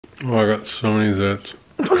Oh, I got so many zits.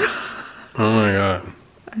 Oh my god.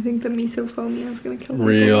 I think the misophonia is gonna kill me.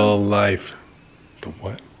 Real life. The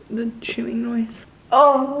what? The chewing noise.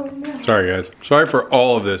 Oh no. Sorry guys. Sorry for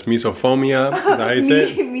all of this. Misophonia. Is that how you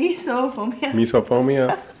say it? Misophonia.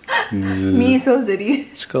 Misophonia. Miso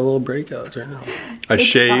zitty. Just got little breakouts right now. I It's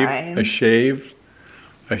shave. fine. I shave.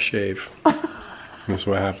 I shave. That's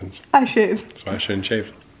what happens. I shave. That's why I shouldn't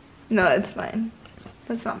shave. No, it's fine.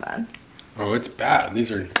 That's not bad. Oh, it's bad.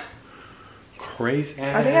 These are crazy.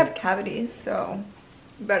 I think I have cavities, so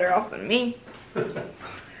better off than me.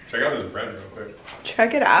 Check out this bread real quick.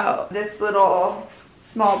 Check it out. This little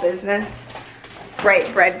small business,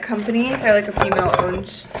 Bright Bread Company. They're like a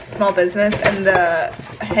female-owned small business, and the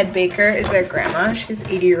head baker is their grandma. She's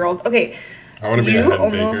 80-year-old. Okay, I want to be a head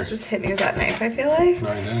baker. You almost just hit me with that knife, I feel like. No,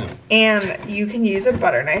 I didn't. And you can use a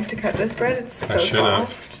butter knife to cut this bread. It's so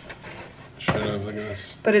soft. Should have. Look at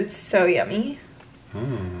this. But it's so yummy.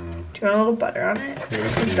 Mmm. Do you want a little butter on it?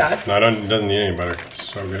 No, it doesn't need any butter. It's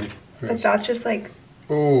so good. But that's just like,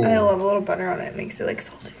 oh, I love a little butter on it. It makes it like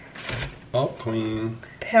salty. Salt queen.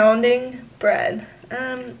 Pounding bread.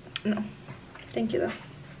 No. Thank you though.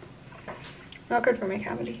 Not good for my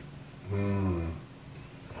cavity. Mmm.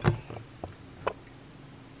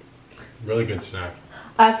 Really good snack.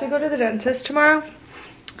 I have to go to the dentist tomorrow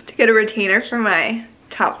to get a retainer for my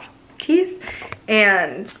top teeth.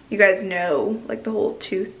 And you guys know like the whole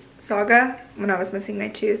tooth saga when I was missing my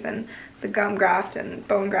tooth and the gum graft and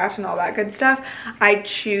bone graft and all that good stuff. I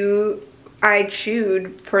chewed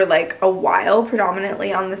for like a while,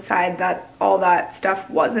 predominantly on the side that all that stuff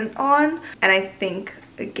wasn't on, and I think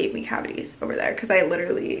it gave me cavities over there because I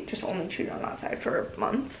literally just only chewed on that side for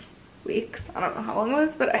months, weeks. I don't know how long it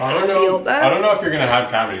was, but I feel that. I don't know if you're gonna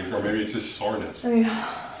have cavities or maybe it's just soreness. I mean,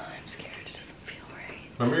 I'm scared. It doesn't feel right.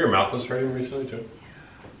 Remember your mouth was hurting recently too?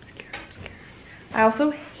 Yeah, I'm scared. I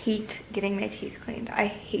also hate getting my teeth cleaned. I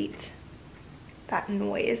hate that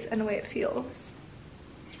noise and the way it feels.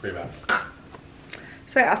 It's pretty bad.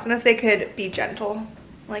 So I asked them if they could be gentle,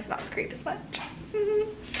 like not scrape as much. Be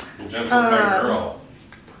gentle with my girl.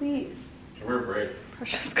 Please. Give her a break.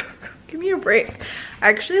 Precious girl, give me a break. I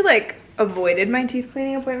actually like avoided my teeth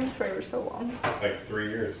cleaning appointments for ever so long. Like 3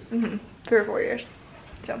 years. 3 or 4 years.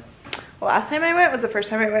 So the last time I went was the first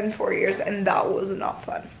time I went in 4 years, and that was not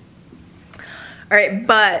fun. All right,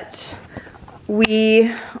 but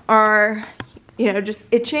we are, you know, just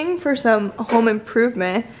itching for some home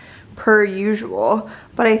improvement per usual,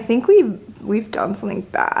 but I think we've done something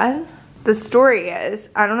bad. The story is,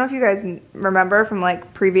 I don't know if you guys remember from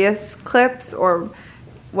like previous clips or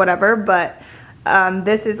whatever, but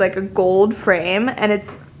this is like a gold frame, and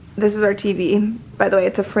this is our TV, by the way.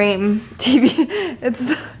 It's a frame TV.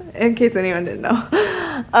 It's, in case anyone didn't know.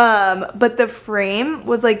 But the frame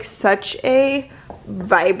was like such a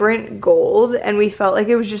vibrant gold, and we felt like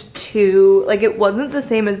it was just too, like, it wasn't the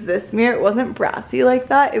same as this mirror. It wasn't brassy like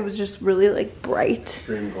that. It was just really like bright.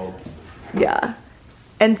 Extreme gold. Yeah.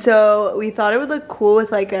 And so we thought it would look cool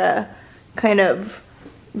with like a kind of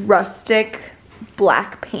rustic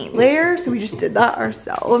black paint layer, so we just did that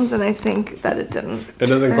ourselves, and I think that it didn't. It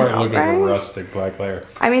doesn't quite look right. like a rustic black layer.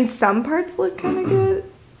 I mean, some parts look kind of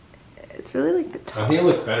good. It's really like the top. I think it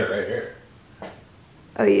looks better right here.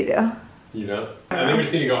 Oh, you do? You know? I think we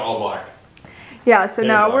just need to go all black. Yeah, so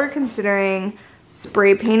now black. we're considering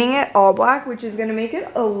spray painting it all black, which is gonna make it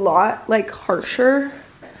a lot like harsher,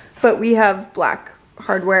 but we have black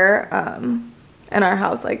hardware in our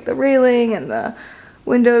house, like the railing and the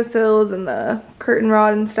windowsills and the curtain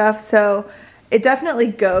rod and stuff, so it definitely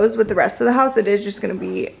goes with the rest of the house. It is just going to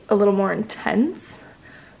be a little more intense,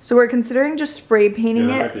 so we're considering just spray painting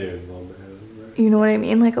it. Might be a little bit heavy, right? You know what I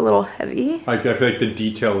mean, like a little heavy. Like, I feel like the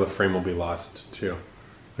detail of the frame will be lost too.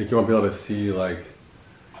 Like, you won't be able to see like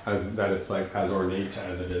that it's like as ornate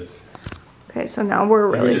as it is. Okay, so now we're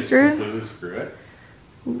really screwed. Completely screw it.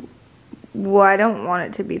 Well, I don't want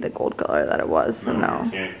it to be the gold color that it was, so no.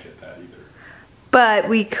 You can't get that either. But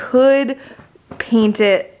we could paint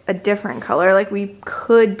it a different color. Like, we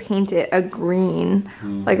could paint it a green,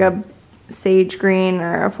 like a sage green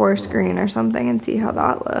or a forest green or something, and see how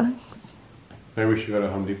that looks. Maybe we should go to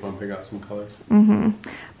Home Depot and pick out some colors.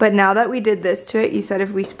 But now that we did this to it, you said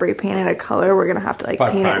if we spray painted a color, we're gonna have to like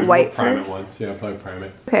paint it white prime first. it once. Yeah, probably prime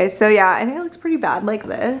it. Okay, so yeah, I think it looks pretty bad like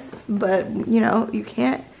this, but you know, you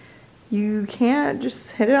can't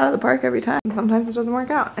just hit it out of the park every time. Sometimes it doesn't work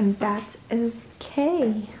out, and that's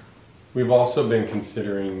okay. We've also been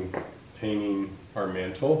considering painting our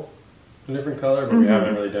mantle a different color, but we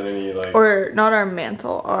haven't really done any like... Or not our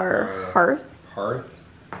mantle, our hearth. Hearth?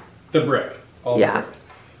 The brick. All Yeah. the brick.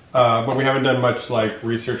 But we haven't done much like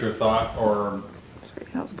research or thought or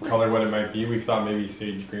that was blurry. color what it might be. We thought maybe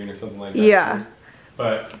sage green or something like that. Yeah.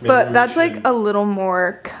 But that's like a little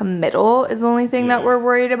more committal is the only thing that we're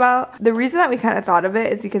worried about. The reason that we kind of thought of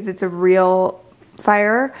it is because it's a real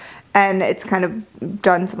fire and it's kind of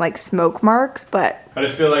done some like smoke marks, but I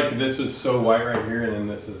just feel like this was so white right here and then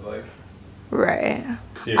this is like right.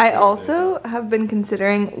 I also have been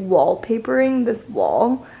considering wallpapering this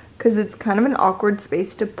wall because it's kind of an awkward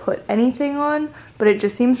space to put anything on, but it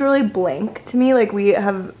just seems really blank to me. Like we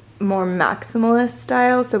have more maximalist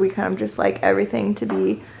style, so we kind of just like everything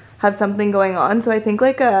to have something going on. So I think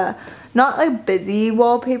like a not like busy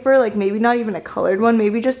wallpaper, like maybe not even a colored one,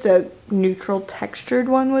 maybe just a neutral textured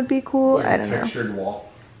one would be cool. Like I don't know. Textured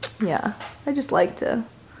wall. Yeah, I just like to,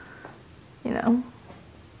 you know,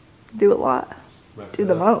 do a lot. Do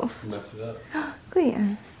the most. Mess it up.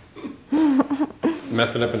 Clean.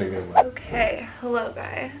 Mess it up in a good way. Okay, hello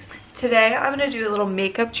guys. Today I'm gonna do a little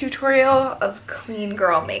makeup tutorial of clean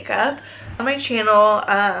girl makeup. On my channel,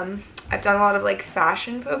 I've done a lot of like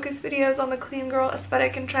fashion focused videos on the clean girl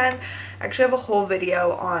aesthetic and trend. I actually have a whole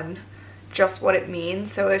video on just what it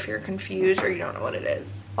means, so if you're confused or you don't know what it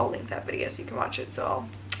is, I'll link that video so you can watch it, so I'll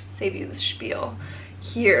save you the spiel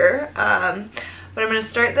here. But I'm gonna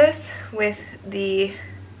start this with the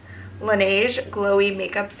Laneige Glowy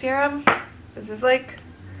Makeup Serum. This is like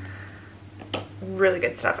really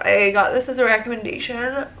good stuff. I got this as a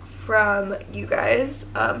recommendation from you guys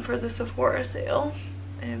for the Sephora sale.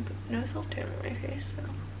 I have no self-tan on my face, so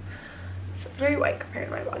it's very white compared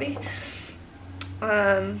to my body.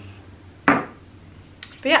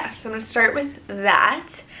 But yeah, so I'm gonna start with that.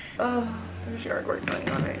 Oh, there's yard work going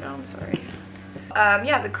on right now, I'm sorry.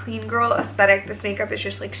 Yeah, the clean girl aesthetic. This makeup is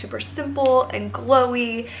just like super simple and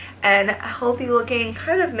glowy and healthy looking,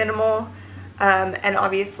 kind of minimal, and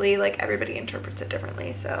obviously like everybody interprets it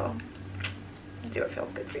differently, so do what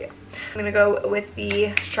feels good for you. I'm gonna go with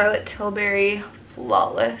the Charlotte Tilbury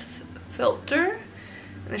Flawless Filter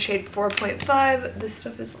in the shade 4.5. This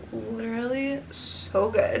stuff is literally so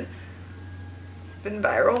good. It's been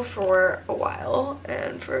viral for a while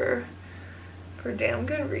and for damn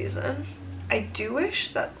good reason. I do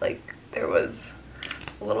wish that like there was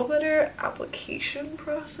a little better application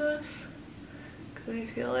process, because I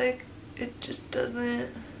feel like it just doesn't,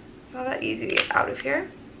 it's not that easy to get out of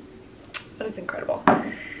here, but it's incredible.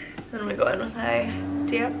 Then I'm gonna go in with my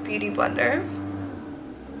damp beauty blender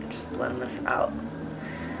and just blend this out.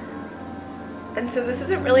 And so this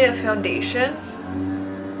isn't really a foundation. Oh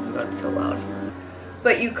my god, it's so loud.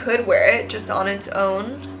 But you could wear it just on its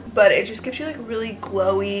own, but it just gives you like a really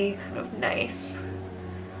glowy, kind of nice,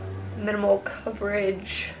 minimal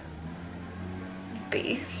coverage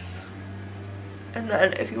base. And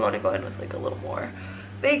then if you want to go in with like a little more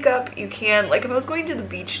makeup, you can. Like if I was going to the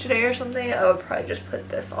beach today or something, I would probably just put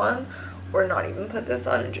this on, or not even put this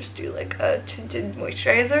on and just do like a tinted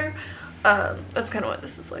moisturizer. That's kind of what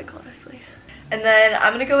this is like, honestly. And then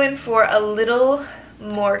I'm gonna go in for a little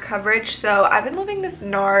more coverage. So I've been loving this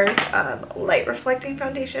NARS light reflecting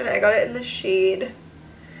foundation. I got it in the shade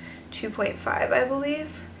 2.5, I believe.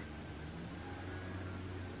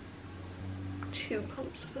 2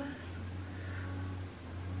 pumps of that.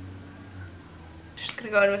 Just gonna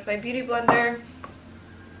go in with my beauty blender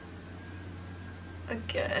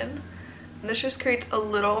again, and this just creates a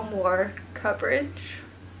little more coverage.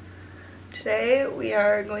 Today we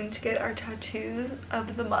are going to get our tattoos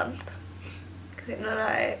of the month. Clayton and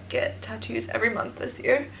I get tattoos every month this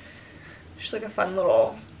year. Just like a fun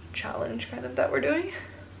little challenge kind of that we're doing.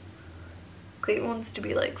 Clayton wants to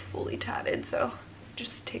be like fully tatted, so it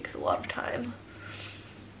just takes a lot of time.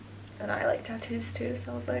 And I like tattoos too,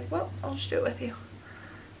 so I was like, well, I'll just do it with you.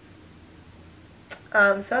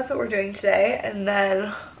 So that's what we're doing today. And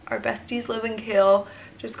then our besties Liv and Kale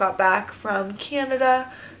just got back from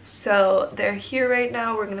Canada, so they're here right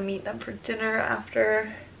now. We're gonna meet them for dinner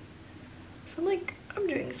after. So I'm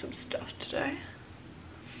doing some stuff today.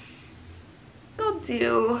 I'll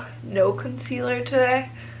do no concealer today,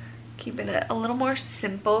 keeping it a little more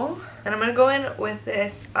simple. And I'm gonna go in with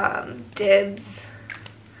this Dibs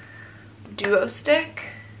Duo Stick.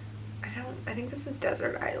 I think this is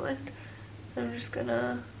Desert Island. I'm just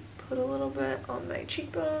gonna put a little bit on my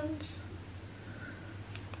cheekbones.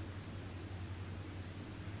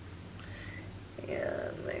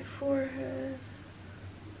 And my forehead.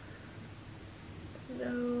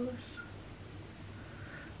 Nose.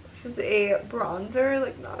 This is a bronzer,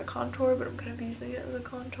 like not a contour, but I'm kind of using it as a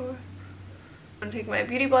contour. I'm gonna take my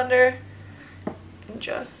beauty blender and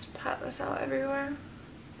just pat this out everywhere.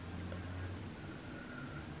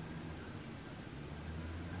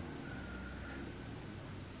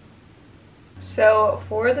 So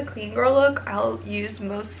for the clean girl look, I'll use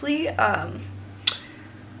mostly, what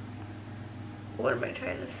am I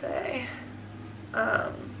trying to say?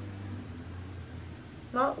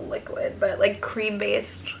 Not liquid, but like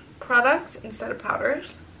cream-based products instead of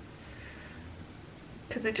powders.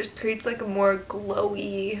 Because it just creates like a more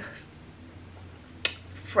glowy,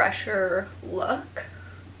 fresher look.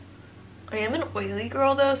 I am an oily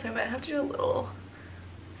girl though, so I might have to do a little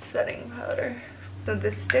setting powder. So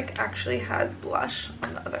this stick actually has blush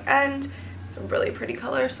on the other end. It's a really pretty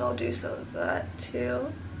color, so I'll do some of that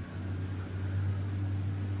too.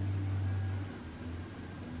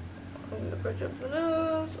 On the bridge of the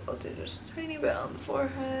nose, I'll do just a tiny bit on the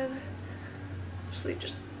forehead, mostly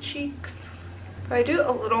just cheeks. If I do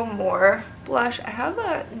a little more blush, I have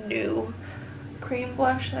a new cream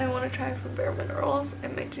blush that I want to try from Bare Minerals. I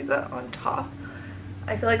might do that on top.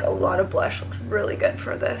 I feel like a lot of blush looks really good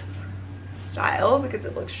for this style because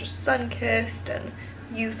it looks just sun-kissed and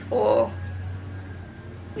youthful.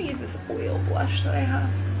 Let me use this oil blush that I have.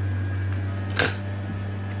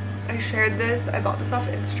 I shared this, I bought this off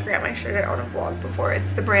Instagram. I shared it on a vlog before.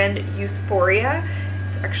 It's the brand Euphoria.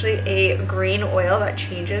 It's actually a green oil that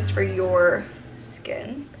changes for your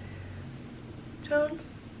skin tone.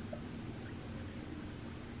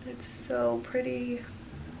 It's so pretty.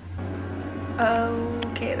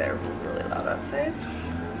 Okay, they're really loud outside.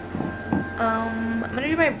 I'm gonna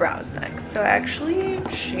do my brows next. So I actually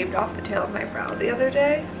shaved off the tail of my brow the other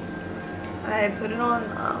day. I put it on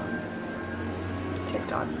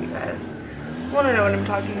TikTok, if you guys want to know what I'm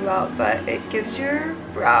talking about, but it gives your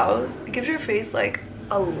brows, it gives your face like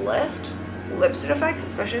a lifted effect,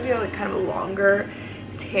 especially if you have like kind of a longer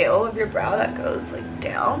tail of your brow that goes like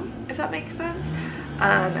down, if that makes sense.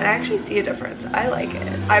 And I actually see a difference. I like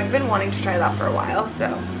it. I've been wanting to try that for a while, so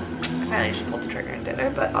I finally just pulled the trigger and did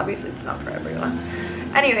it, but obviously it's not for everyone.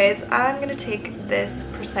 Anyways, I'm gonna take this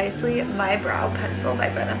Precisely My Brow Pencil by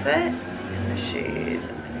Benefit in the shade, I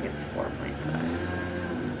think it's 4.5.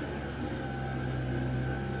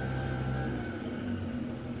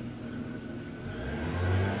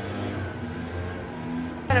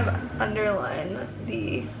 Kind of underline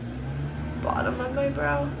the bottom of my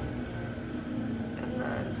brow, and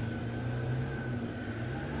then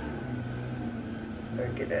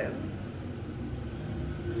work it in.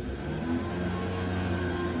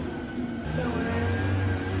 Fill in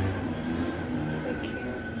like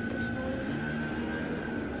here, this one.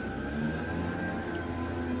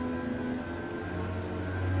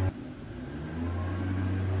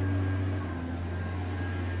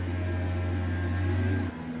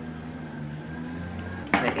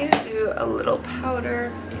 I need to do a little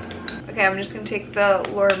powder. Okay, I'm just gonna take the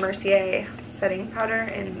Laura Mercier setting powder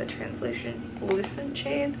in the translucent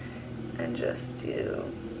shade and just do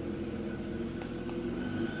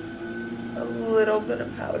a little bit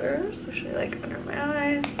of powder, especially like under my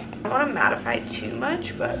eyes. I don't want to mattify too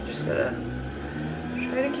much, but I'm just gonna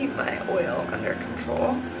try to keep my oil under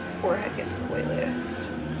control. Forehead gets the oiliest.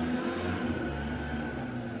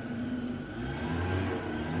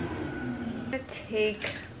 I'm gonna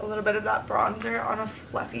take a little bit of that bronzer on a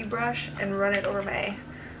fluffy brush and run it over my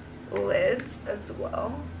lids as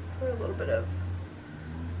well for a little bit of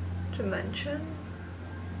dimension.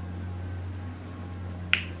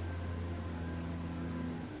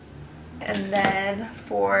 And then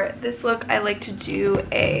for this look, I like to do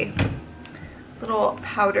a little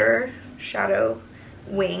powder shadow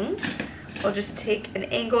wing. I'll just take an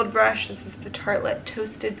angled brush. This is the Tartelette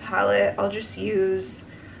Toasted palette. I'll just use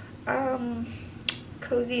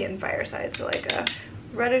Cozy and Fireside, so like a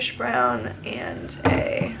reddish brown and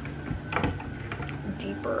a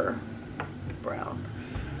deeper brown.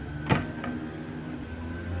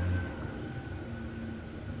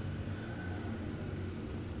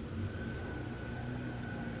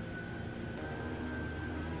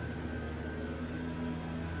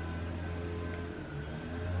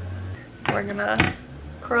 We're gonna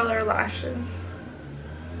curl our lashes.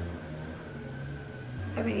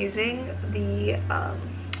 I've been using the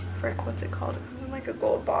frick, what's it called? It comes in like a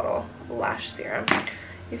gold bottle, lash serum.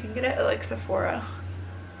 You can get it at like Sephora.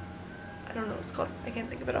 I don't know what it's called. I can't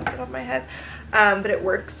think of it off the top of my head. But it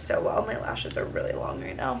works so well. My lashes are really long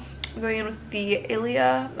right now. I'm going in with the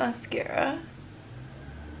Ilia mascara.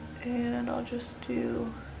 And I'll just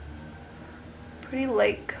do a pretty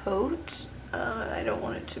light coat. I don't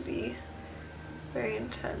want it to be very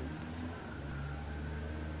intense.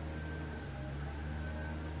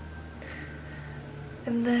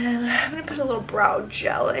 And then I'm going to put a little brow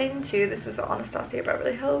gel in too. This is the Anastasia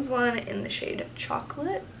Beverly Hills one in the shade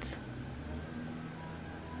Chocolate.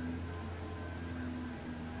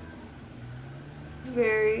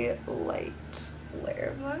 Very light.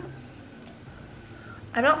 layer of that.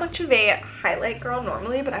 I'm not much of a highlight girl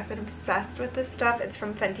normally, but I've been obsessed with this stuff. It's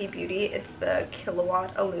from Fenty Beauty. It's the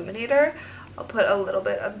Kilowatt Illuminator. I'll put a little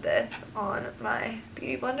bit of this on my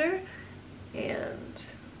beauty blender and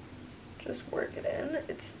just work it in.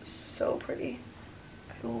 It's so pretty.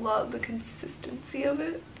 I love the consistency of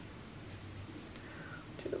it.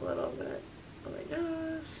 Do a little bit on my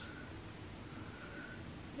nose.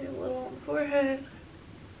 Do a little on the forehead.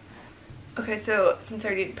 Okay, so since I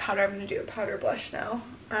already did powder, I'm going to do a powder blush now.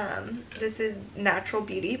 This is Natural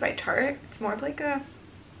Beauty by Tarte. It's more of like a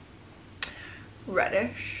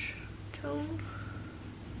reddish tone.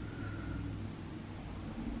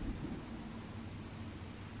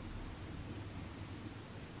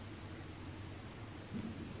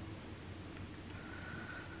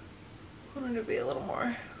 I want it to be a little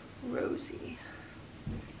more rosy.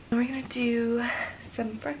 Then we're going to do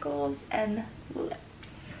some freckles and lips.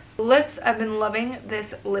 Lips, I've been loving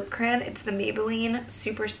this lip crayon. It's the Maybelline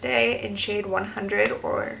Super Stay in shade 100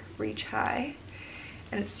 or Reach High.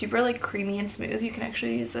 And it's super like creamy and smooth. You can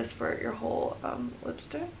actually use this for your whole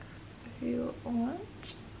lipstick if you want.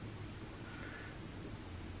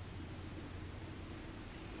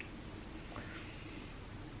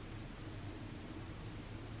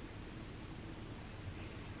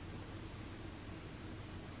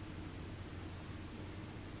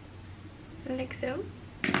 Like so.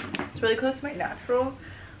 It's really close to my natural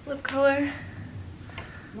lip color.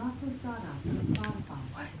 What?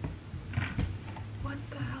 What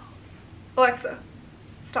the hell? Alexa,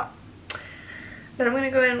 stop. Then I'm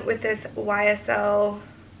gonna go in with this YSL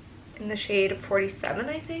in the shade 47,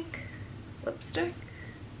 I think, lipstick.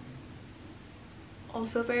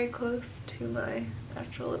 Also very close to my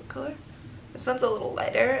natural lip color. This one's a little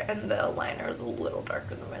lighter and the liner is a little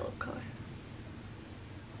darker than my lip color.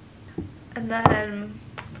 And then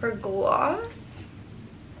for gloss,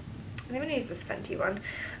 I'm gonna use this Fenty one.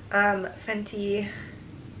 Fenty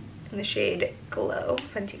in the shade Glow,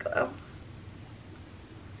 Fenty Glow.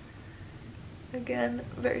 Again,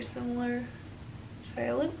 very similar to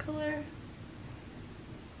my lip color.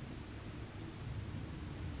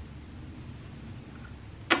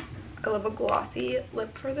 I love a glossy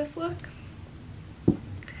lip for this look. Then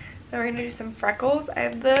we're gonna do some freckles. I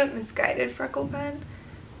have the Misguided freckle pen.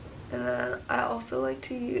 And then I also like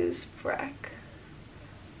to use Freck.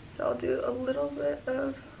 So I'll do a little bit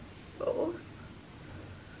of both.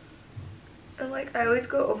 And like I always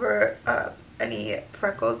go over any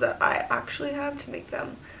freckles that I actually have to make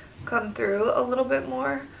them come through a little bit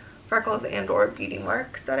more. Freckles and or beauty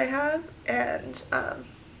marks that I have. And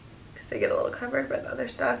because they get a little covered by the other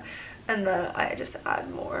stuff. And then I just add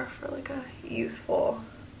more for like a youthful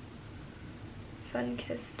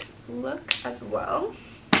sun-kissed look as well.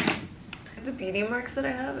 The beauty marks that I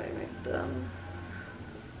have, I make them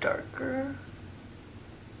darker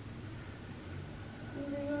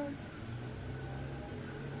than they are.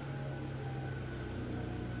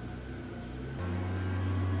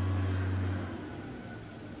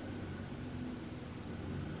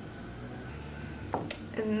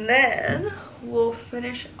 And then we'll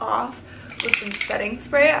finish off with some setting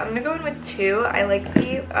spray. I'm gonna go in with two. I like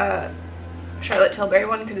the Charlotte Tilbury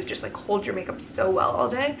one because it just like holds your makeup so well all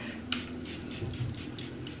day.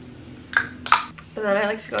 And then I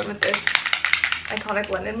like to go in with this Iconic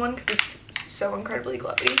London one because it's so incredibly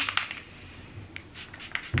glowy.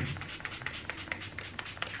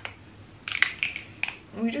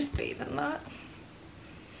 We just bathe in that.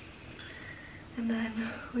 And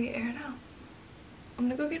then we air it out. I'm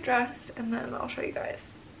gonna go get dressed and then I'll show you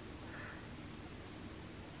guys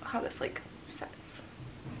how this like sets.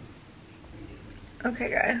 Okay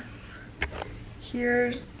guys,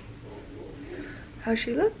 here's how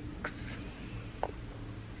she looks.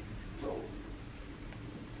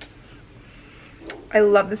 I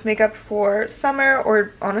love this makeup for summer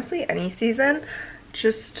or honestly any season.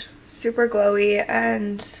 Just super glowy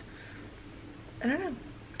and I don't know,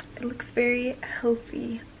 it looks very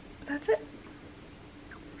healthy. That's it.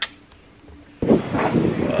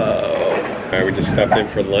 Whoa. Alright, we just stopped in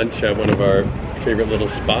for lunch at one of our favorite little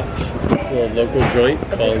spots. A little local joint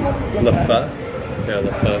called La Pho. Yeah,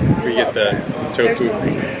 La Pho. We get the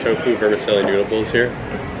tofu vermicelli noodle bowls here.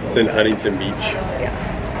 It's in Huntington Beach.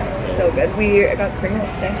 Yeah. So good. We got spring rolls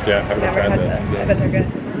today. Yeah, I haven't tried that. I bet they're good.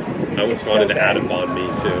 I almost wanted to add them on me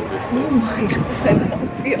too. Oh my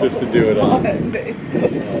god. Just to do it all.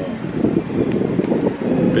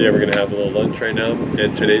 But yeah, we're gonna have a little lunch right now.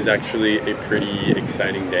 And today's actually a pretty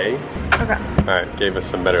exciting day. Okay. Alright, gave us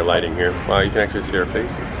some better lighting here. Wow, you can actually see our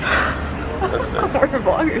faces. That's nice. We're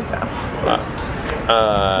vloggers now. Wow.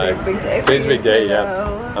 Today's a big day. Today's a big day,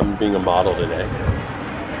 yeah. I'm being a model today.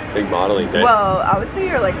 Big modeling day. Well, I would say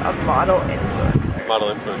you're like a model influencer.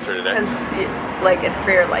 Model influencer today. Because it's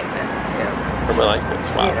for your likeness too. For my likeness,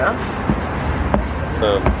 wow. You know?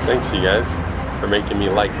 So thanks you guys for making me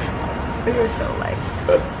liked. You're so liked.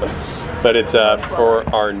 But it's for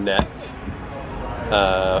our net.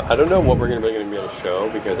 I don't know what we're gonna be able to show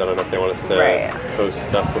because I don't know if they want us to post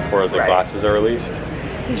stuff before the glasses are released.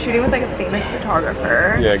 He's shooting with like a famous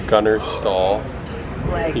photographer. Yeah, Gunnar Stahl.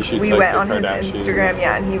 Like we went on his Instagram,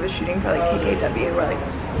 yeah, and he was shooting for like KKW. We're like,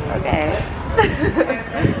 okay.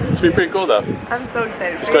 It's gonna be pretty cool though. I'm so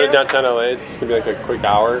excited. Just go to downtown LA. It's just gonna be like a quick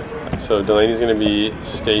hour. So Delaney's gonna be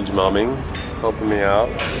stage momming, helping me out.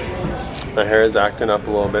 My hair is acting up a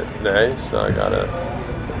little bit today, so I gotta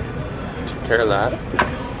take care of that.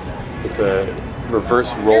 It's a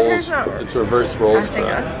reverse rolls. It's reverse rolls for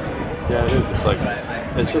us. Yeah, it is.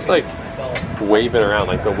 It's just like waving around.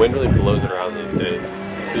 Like the wind really blows it around these days.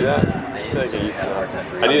 See that? I feel like I used to.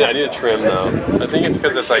 I need a trim though. I think it's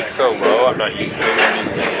because it's like so low. I'm not used to it being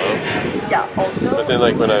so low. Yeah. Also. But then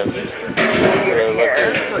like when I your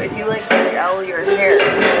hair, so if you like gel your hair,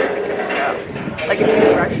 it's a good go. Like if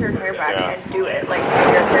you brush your hair back and do it, like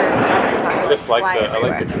your hair is not. I just like I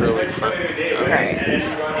like the curly front. Right.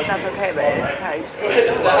 That's okay, but it's probably just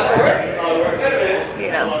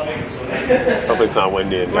you know. Hopefully it's not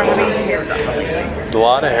windy and a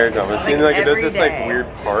lot of hair drama. It seems like it does this like weird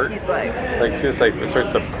part. He's like see this like it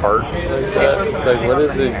starts to part like that. It's like what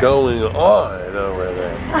is it going on over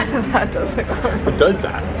there? That does look horrible. It does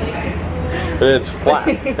that. And it's flat.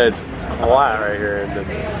 It's flat right here. And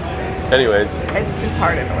then, anyways. It's just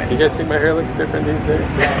hard in the wind. You guys think my hair looks different these days?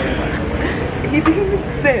 He thinks it's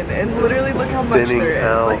thin, and literally look how much there is.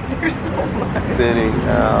 Like, there's so much. Thinning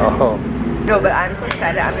out. No, but I'm so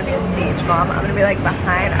excited. I'm gonna be a stage mom. I'm gonna be like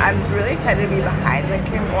behind. I'm really excited to be behind the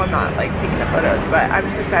camera. Well, I'm not like taking the photos, but I'm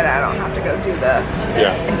just excited I don't have to go do the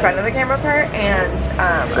in front of the camera part. And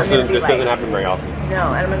this doesn't happen very often.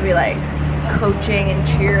 No, and I'm gonna be like coaching and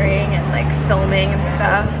cheering and like filming and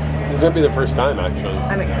stuff. It's gonna be the first time actually.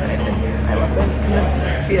 I'm excited. I love this. Can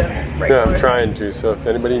this be a regular? Yeah, I'm trying to. So if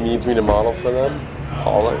anybody needs me to model for them,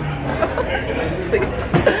 holler. Please.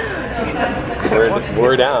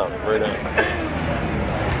 We're down. We're down.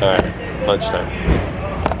 All right, lunchtime.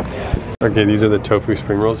 Okay, these are the tofu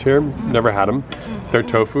spring rolls here. Never had them. Their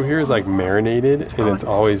tofu here is like marinated, and it's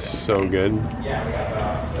always so good.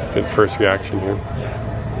 Good first reaction here.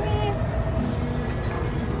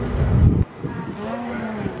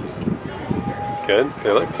 Good.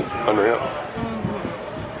 They look unreal.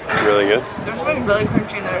 Really good. There's something really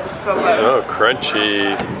crunchy in there. It's so good. Oh,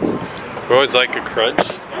 crunchy. We always like a crunch.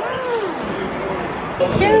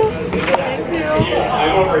 Two.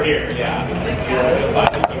 I'm over here. Yeah.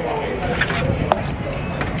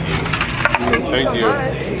 Thank you.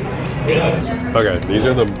 Okay, these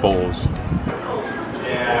are the bowls.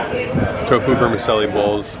 Tofu vermicelli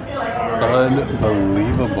bowls.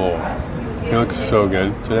 Unbelievable. They look so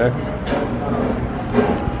good today.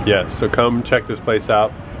 Yes, so come check this place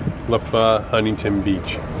out. LaFa, Huntington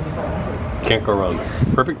Beach. Can't go wrong.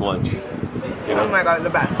 Perfect lunch. You know? Oh my god, the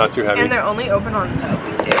best. Not too heavy. And they're only open on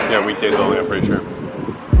weekdays. Yeah, weekdays only, I'm pretty sure.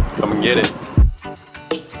 Come and get it.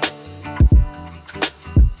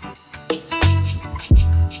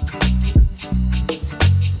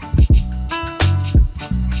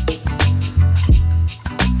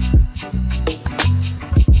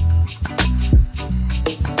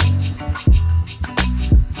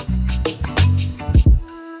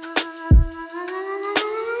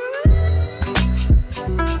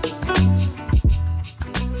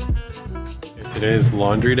 Today is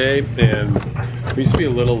laundry day, and we used to be a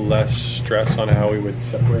little less stressed on how we would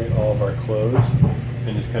separate all of our clothes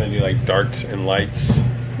and just kind of do like darks and lights.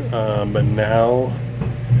 But now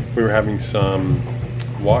we were having some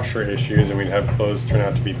washer issues, and we'd have clothes turn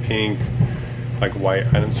out to be pink, like white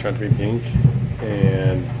items turn out to be pink,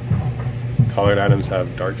 and colored items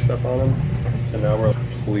have dark stuff on them. So now we're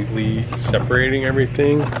completely separating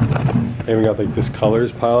everything. And we got like this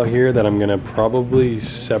colors pile here that I'm gonna probably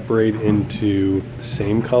separate into the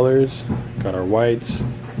same colors. Got our whites,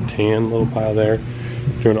 tan little pile there.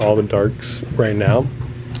 Doing all the darks right now.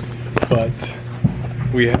 But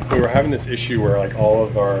we were having this issue where like all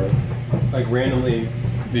of our, like randomly,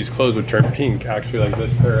 these clothes would turn pink. Actually, like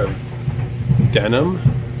this pair of denim.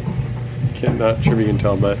 Not sure if you can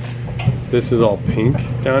tell, but this is all pink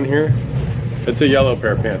down here. It's a yellow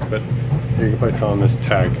pair of pants, but you can probably tell on this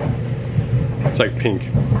tag. It's like pink.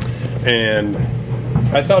 And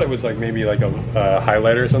I thought it was like maybe like a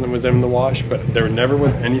highlighter or something was in the wash, but there never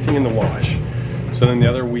was anything in the wash. So then the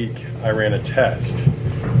other week I ran a test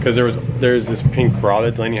because there's this pink bra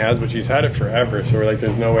that Delaney has, but she's had it forever. So we're like,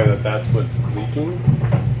 there's no way that that's what's leaking.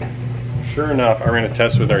 Sure enough, I ran a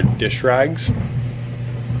test with our dish rags.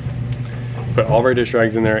 Put all of our dish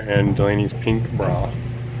rags in there and Delaney's pink bra.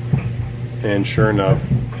 And sure enough,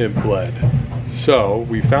 it bled. So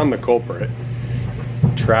we found the culprit,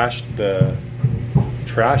 trashed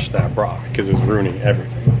that bra because it was ruining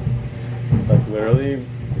everything. Like literally,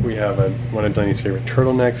 we have one of Delaney's favorite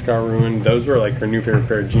turtlenecks got ruined. Those were like her new favorite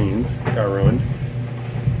pair of jeans got ruined.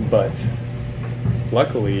 But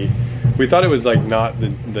luckily, we thought it was like not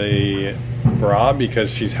the bra because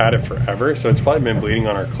she's had it forever. So it's probably been bleeding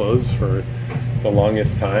on our clothes for the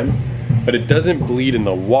longest time. But it doesn't bleed in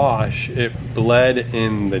the wash, it bled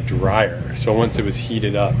in the dryer. So once it was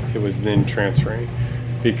heated up, it was then transferring.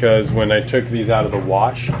 Because when I took these out of the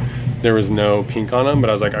wash, there was no pink on them, but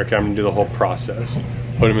I was like, okay, I'm gonna do the whole process.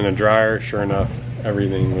 Put them in the dryer, sure enough,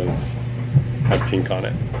 everything had pink on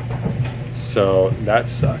it. So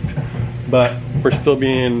that sucked. But we're still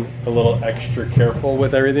being a little extra careful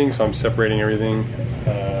with everything, so I'm separating everything.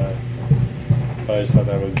 But I just thought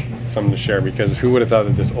that was something to share because who would have thought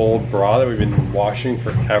that this old bra that we've been washing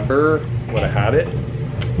forever would have had it?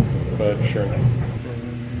 But sure enough.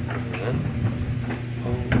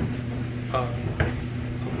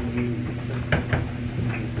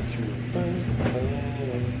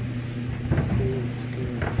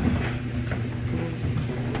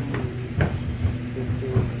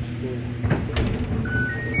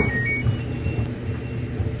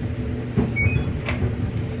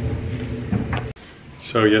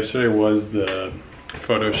 So yesterday was the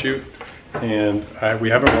photo shoot and we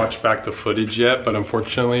haven't watched back the footage yet, but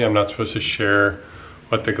unfortunately I'm not supposed to share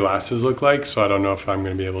what the glasses look like, so I don't know if I'm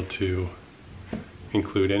going to be able to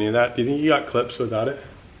include any of that. Do you think you got clips without it?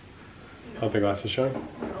 No. Without the glasses showing?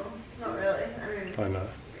 No, not really. I mean, probably not.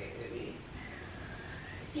 Maybe.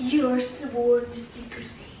 You're sworn to secrecy.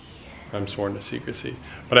 I'm sworn to secrecy.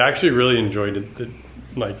 But I actually really enjoyed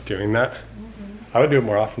like doing that. I would do it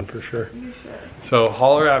more often for sure. You should. So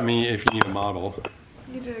holler at me if you need a model.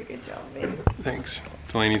 You did a good job, babe. Thanks.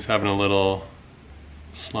 Delaney's having a little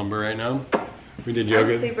slumber right now. We did yoga.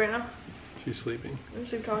 I'm asleep right now. She's sleeping. I'm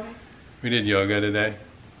sleep talking. We did yoga today.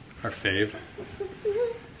 Our fave.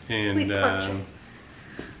 And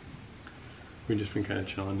we've just been kind of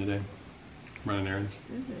chilling today. Running errands.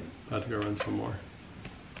 About to go run some more.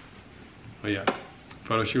 But yeah,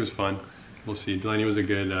 photo shoot was fun. We'll see. Delaney was a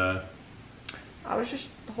good I was just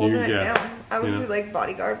holding it down. I was like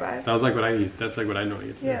bodyguard vibes. That was like what I used. That's like what I normally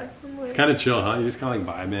get to do. Yeah. It's kind of chill, huh? You just kind of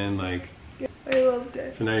like vibing, like. Yeah, I loved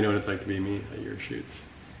it. So now you know what it's like to be me at your shoots.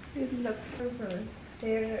 You're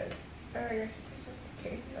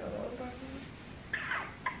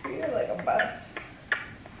like a bus.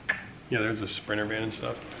 Yeah, there's a Sprinter van and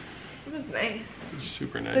stuff. It was nice. It was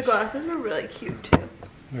super nice. The glasses were really cute too.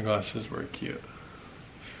 The glasses were cute.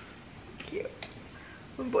 Cute.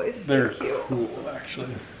 The boys They're cute. Cool,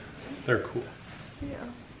 actually. They're cool. Yeah.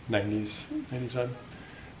 90s vibe.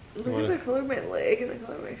 Look at the color of my leg and the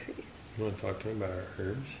color of my face. You want to talk to me about our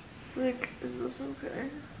herbs? Like, is this okay?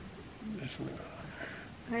 There's something going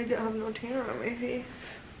on I don't have no tanner on my face.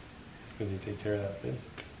 Because you take care of that face?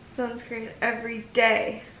 Sunscreen every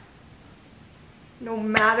day. No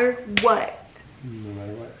matter what. No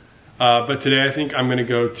matter what. But today I think I'm going to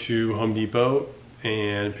go to Home Depot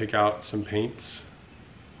and pick out some paints.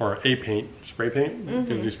 Or a paint. Spray paint?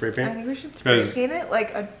 Can do spray paint? I think we should spray paint it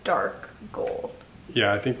like a dark gold.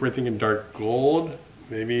 Yeah, I think we're thinking dark gold.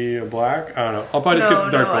 Maybe a black. I don't know. I'll probably just get the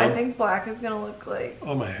dark gold. I think black is going to look like...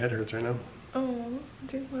 Oh, my head hurts right now. Oh,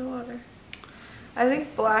 drink my water. I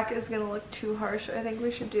think black is going to look too harsh. I think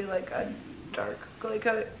we should do like a dark, like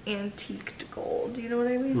a antiqued gold. You know what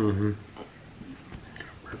I mean?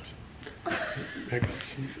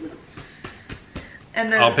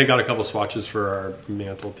 And then I'll pick out a couple swatches for our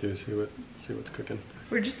mantle too. See what's cooking.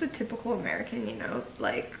 We're just the typical American, you know,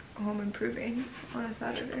 like home improving on a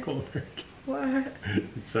Saturday. Typical American. What?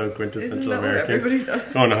 It's so quintessential Isn't that American. what everybody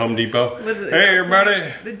does? Going to Home Depot. Literally, hey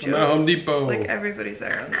everybody, the joke. I'm at Home Depot. Like everybody's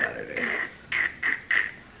there on Saturdays.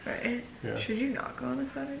 Right? Yeah. Should you not go on a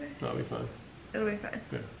Saturday? That'll be fine. It'll be fine.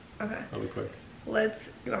 Yeah. Okay. That'll be quick.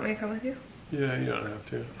 You want me to come with you? Yeah, you don't have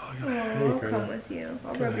to. Oh, I got a I'll headache right come now. with you.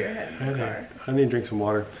 I'll rub your head in the car. I need to drink some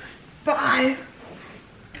water. Bye!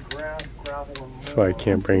 So I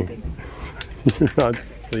can't bring... You're not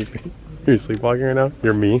sleeping. You're sleepwalking right now?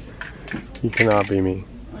 You're me? You cannot be me.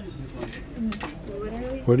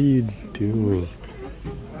 What are you doing?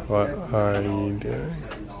 What are you doing?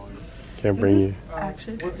 Can't bring you.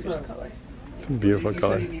 Actually, gorgeous color. It's a beautiful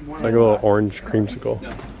color. It's like a little orange creamsicle.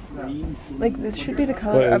 Like this should be the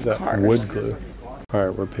color of cars. Wood glue. All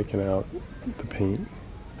right, we're picking out the paint.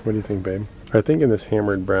 What do you think, babe? I think in this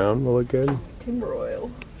hammered brown will look good. Timber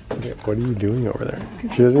oil. Okay, what are you doing over there?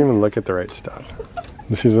 She doesn't even look at the right stuff.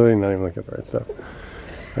 She's literally not even looking at the right stuff.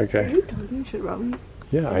 Okay. Are you talking shit about me?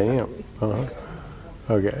 Yeah, I am.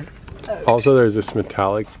 Okay. Also, there's this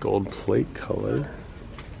metallic gold plate color.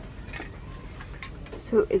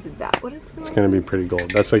 So is that what it's going to be? It's going to be pretty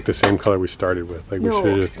gold. That's like the same color we started with. Like no,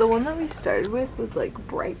 we should. The one that we started with was like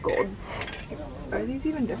bright gold. Are these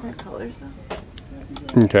even different colors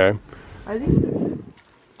though? Okay. Are these different?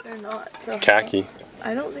 They're not. So Khaki.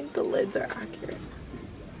 I don't think the lids are accurate.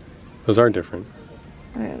 Those are different.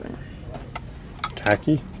 I don't know.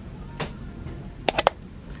 Khaki?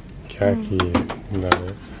 Khaki. No.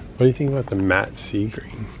 What do you think about the matte sea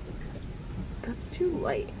green? That's too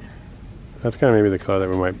light. That's kind of maybe the color that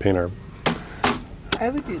we might paint our... I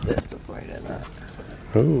would do this before I did that.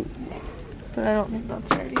 Oh. But I don't think that's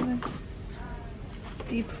right either.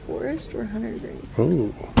 Deep forest or hunter green?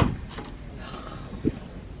 Oh.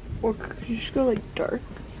 Or could you just go like dark?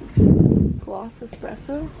 Gloss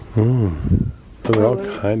espresso? Those are all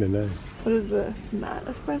kind of nice. What is this? Matte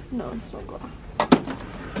espresso? No, it's not gloss.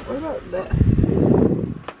 What about this?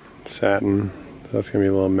 Satin. So that's going to be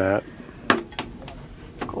a little matte.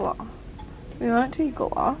 Gloss. We want it to be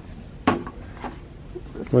gloss.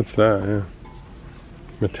 What's that? Yeah.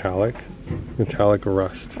 Metallic. Metallic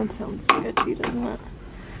rust. That sounds sketchy, doesn't it?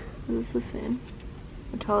 Is this the same?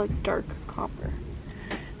 Metallic dark copper.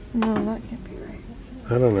 No, that can't be right.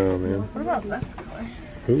 I don't know, man. What about this color?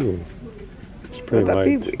 Ooh. It's pretty Would that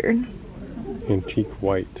be light. weird? Antique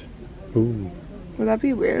white. Ooh. Would that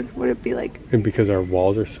be weird? Would it be like... And because our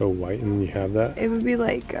walls are so white and you have that? It would be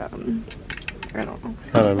like, I don't know.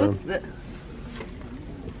 I don't know. What's this?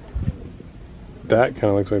 That kind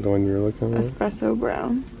of looks like the one you were looking at. Espresso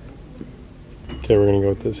brown. Okay, we're going to go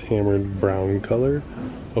with this hammered brown color.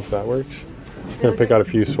 Hope that works. I'm going to pick out a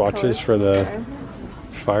few swatches for the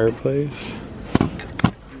fireplace.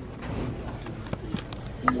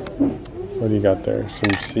 What do you got there?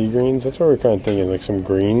 Some sea greens? That's what we're kind of thinking, like some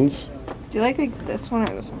greens. Do you like this one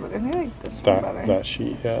or this one better? I think I like this one better. That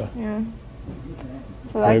sheet, yeah. Yeah.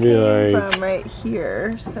 So that Maybe came like... from right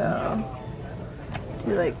here, so...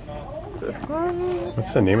 Do you like this one?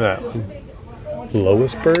 What's the name of that one?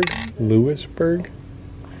 Lewisburg? Lewisburg?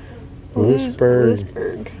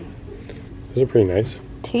 Lewisburg. Those are pretty nice.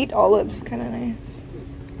 Tate Olive's kind of nice.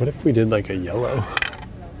 What if we did like a yellow?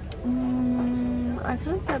 I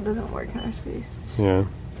feel like that doesn't work in our space. Yeah.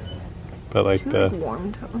 But like the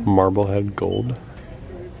warm tone. Marblehead gold.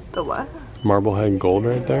 The what? Marblehead gold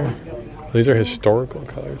right there. These are historical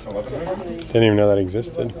colors. Didn't even know that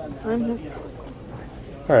existed.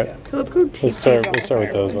 Alright. So let's go Let's start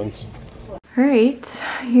with those ones. Alright,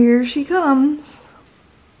 here she comes.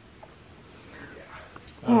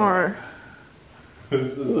 Our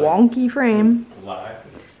wonky frame.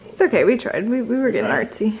 It's okay, we tried. We were getting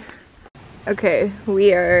artsy. Okay,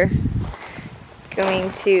 we are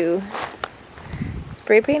going to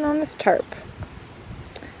spray paint on this tarp.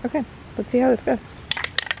 Okay, let's see how this goes.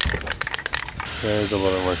 There's a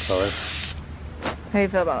little bit more color. How do you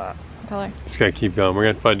feel about that color? Just gotta keep going. We're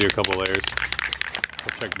gonna probably do a couple layers.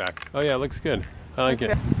 We'll check back. Oh yeah, it looks good. I like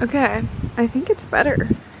it. Okay, I think it's better.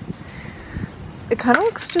 It kind of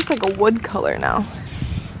looks just like a wood color now.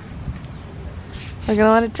 We're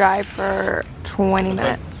gonna let it dry for 20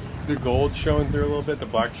 minutes. The gold showing through a little bit, the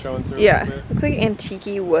black showing through a Yeah, little bit. looks like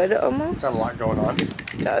antique-y wood almost. Got a lot going on.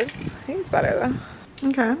 It does. I think it's better though.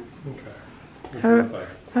 Okay. Okay.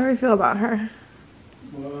 How do we feel about her?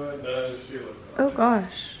 What does she look like? Oh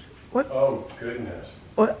gosh. What? Oh goodness.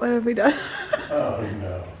 What have we done? Oh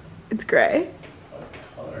no. It's gray. What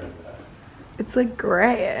color is that? It's like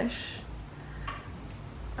grayish.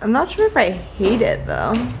 I'm not sure if I hate it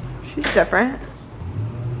though. She's different.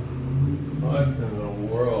 What in the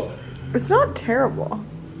world? It's not terrible.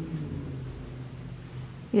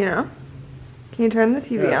 You know? Can you turn the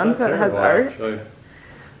TV on so it has art? Actually.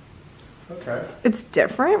 Okay. It's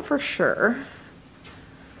different for sure.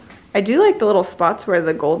 I do like the little spots where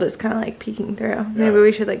the gold is kind of like peeking through. Yeah. Maybe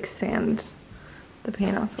we should like sand the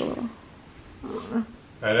paint off a little. I don't know.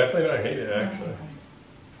 I definitely don't hate it actually.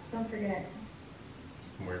 Don't forget.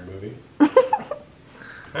 Weird movie.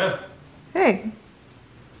 Huh. Hey.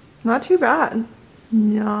 Not too bad.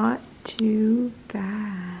 Not too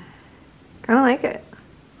bad. Kind of like it.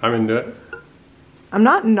 I'm into it. I'm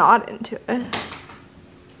not into it.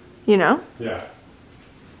 You know? Yeah.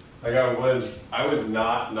 Like I was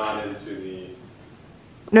not into the...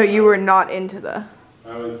 No, you were not into the...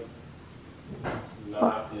 I was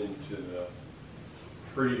not into the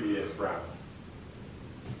previous round.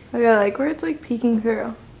 Okay, I like where it's like peeking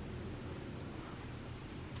through.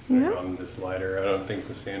 You know? On this lighter, I don't think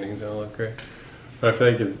the sanding's gonna look great. But I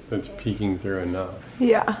feel like it's peeking through enough.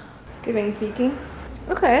 Yeah. Giving peeking.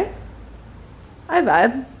 Okay. I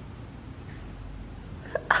vibe.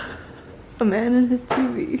 A man and his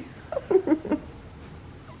TV.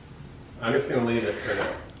 I'm just gonna leave it for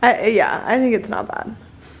now. Yeah, I think it's not bad.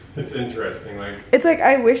 It's interesting, like It's like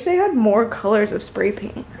I wish they had more colors of spray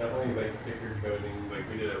paint. definitely like thicker coating. Like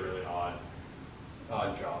we did a really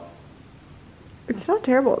odd job. It's not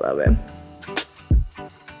terrible though, babe.